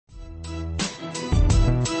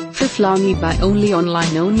Fiflaany buy only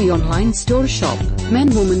online store shop,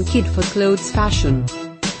 men woman kid for clothes fashion.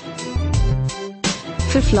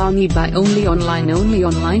 Fiflaany buy only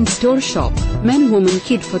online store shop, men woman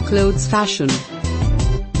kid for clothes fashion.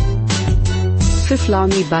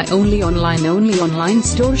 Fiflaany buy only online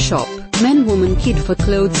store shop, men woman kid for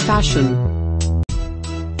clothes fashion.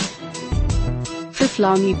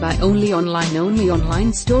 Fiflaany buy only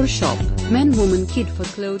online store shop, men woman kid for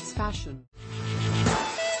clothes fashion.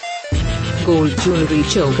 Gold jewelry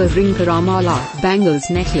choker ring Maala, bangles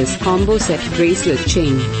necklace combo set bracelet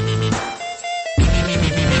chain.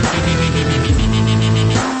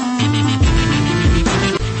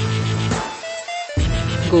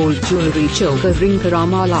 Gold jewelry choker ring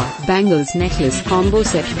Maala, bangles necklace combo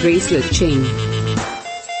set bracelet chain.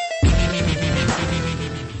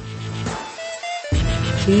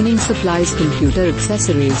 Cleaning supplies, computer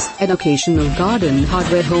accessories, educational garden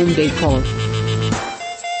hardware, home decor.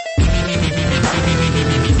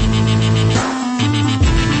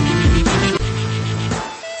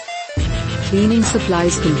 Cleaning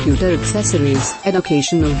supplies, computer accessories,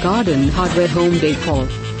 educational garden hardware, home decor.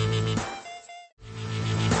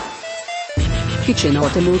 Kitchen,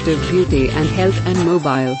 automotive, beauty and health and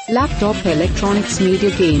mobile, laptop, electronics,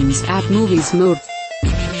 media, games, app, movies, more.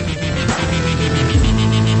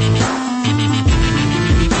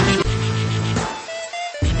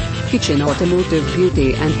 Kitchen, automotive,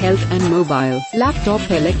 beauty and health and mobile, laptop,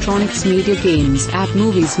 electronics, media, games, app,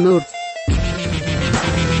 movies, more.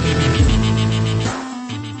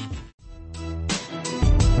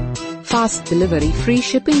 Fast delivery, free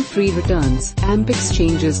shipping, free returns, amp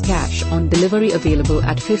exchanges, cash on delivery available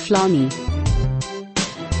at Fiflaany.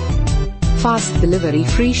 Fast delivery,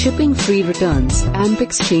 free shipping, free returns, amp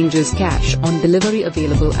exchanges, cash on delivery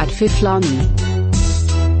available at Fiflaany.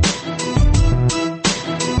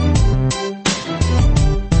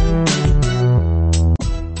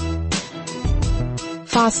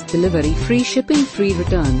 Fast delivery, free shipping, free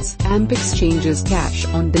returns, amp exchanges, cash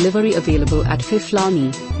on delivery available at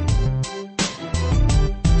Fiflaany.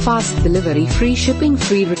 Fast delivery, free shipping,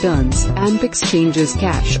 free returns, amp exchanges,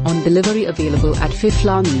 cash on delivery available at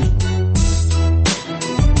Fiflaany.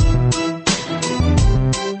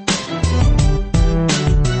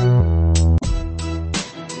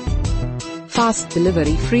 Fast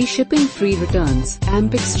delivery, free shipping, free returns,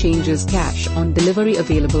 amp exchanges, cash on delivery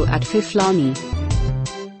available at Fiflaany.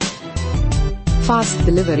 Fast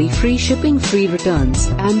delivery, free shipping, free returns,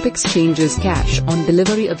 amp exchanges, cash on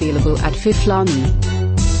delivery available at Fiflaany.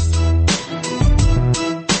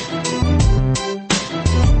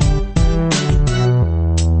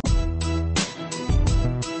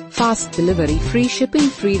 Fast delivery, free shipping,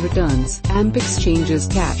 free returns, amp exchanges,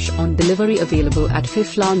 cash on delivery available at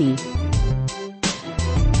Fiflaany.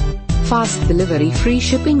 Fast delivery, free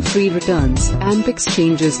shipping, free returns, amp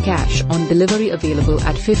exchanges, cash on delivery available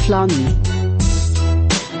at Fiflaany.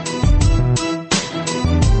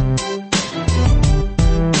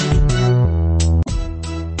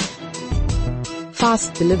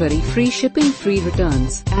 Fast delivery, free shipping, free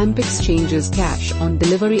returns, amp exchanges, cash on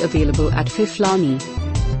delivery available at Fiflaany.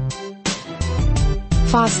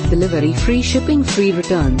 Fast delivery, free shipping, free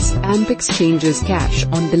returns, amp exchanges,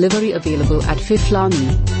 cash on delivery available at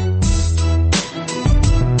Fiflaany.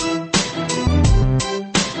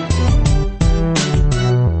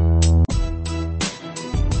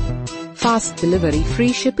 Fast delivery,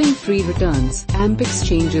 free shipping, free returns, amp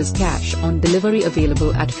exchanges, cash on delivery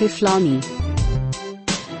available at Fiflaany.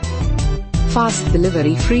 Fast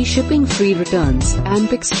delivery, free shipping, free returns,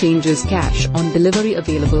 amp exchanges, cash on delivery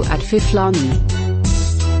available at Fiflaany.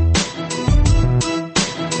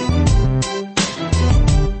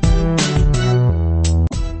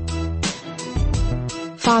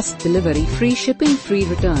 Fast delivery, free shipping, free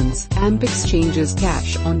returns, amp exchanges,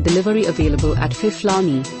 cash on delivery available at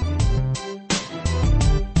Fiflaany.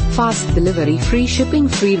 Fast delivery, free shipping,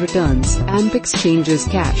 free returns, amp exchanges,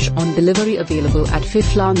 cash on delivery available at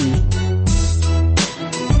Fiflaany.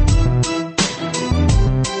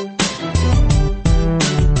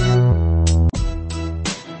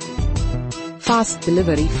 Fast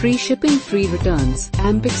delivery, free shipping, free returns,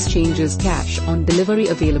 amp exchanges, cash on delivery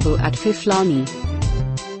available at Fiflaany.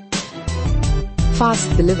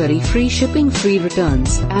 Fast delivery, free shipping, free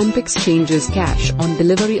returns, amp exchanges, cash on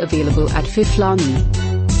delivery available at Fiflaany.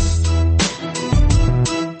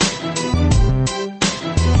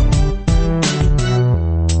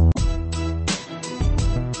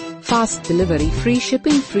 Fast delivery, free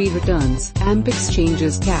shipping, free returns, amp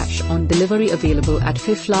exchanges, cash on delivery available at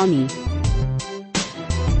Fiflaany.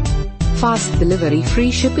 Fast delivery,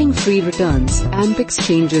 free shipping, free returns, and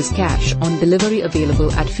exchanges, cash on delivery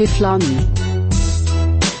available at Fiflaany.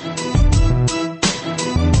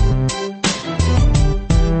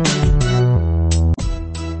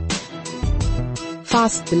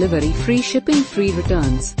 Fast delivery, free shipping, free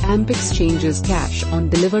returns, and exchanges, cash on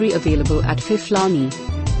delivery available at Fiflaany.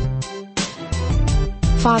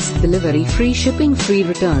 Fast delivery, free shipping, free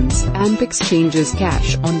returns, and exchanges,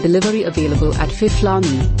 cash on delivery available at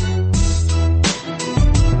Fiflaany.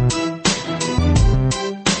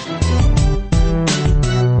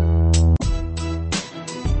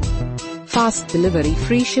 Fast delivery,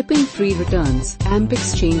 free shipping, free returns, and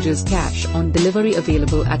exchanges, cash on delivery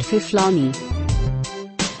available at Fiflaany.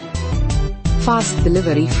 Fast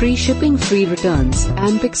delivery, free shipping, free returns,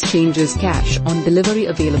 and exchanges, cash on delivery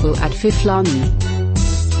available at Fiflaany.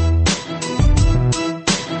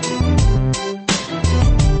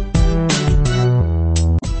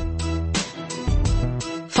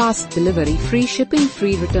 Fast delivery, free shipping,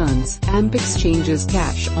 free returns, and exchanges,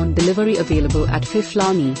 cash on delivery available at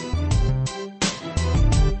Fiflaany.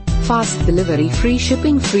 Fast delivery, free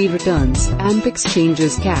shipping, free returns, and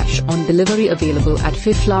exchanges, cash on delivery available at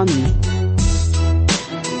Fiflaany.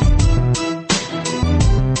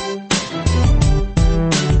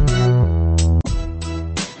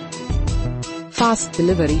 Fast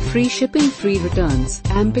delivery, free shipping, free returns,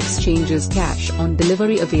 and exchanges, cash on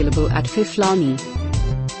delivery available at Fiflaany.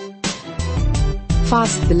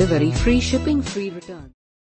 Fast delivery, free shipping, free returns.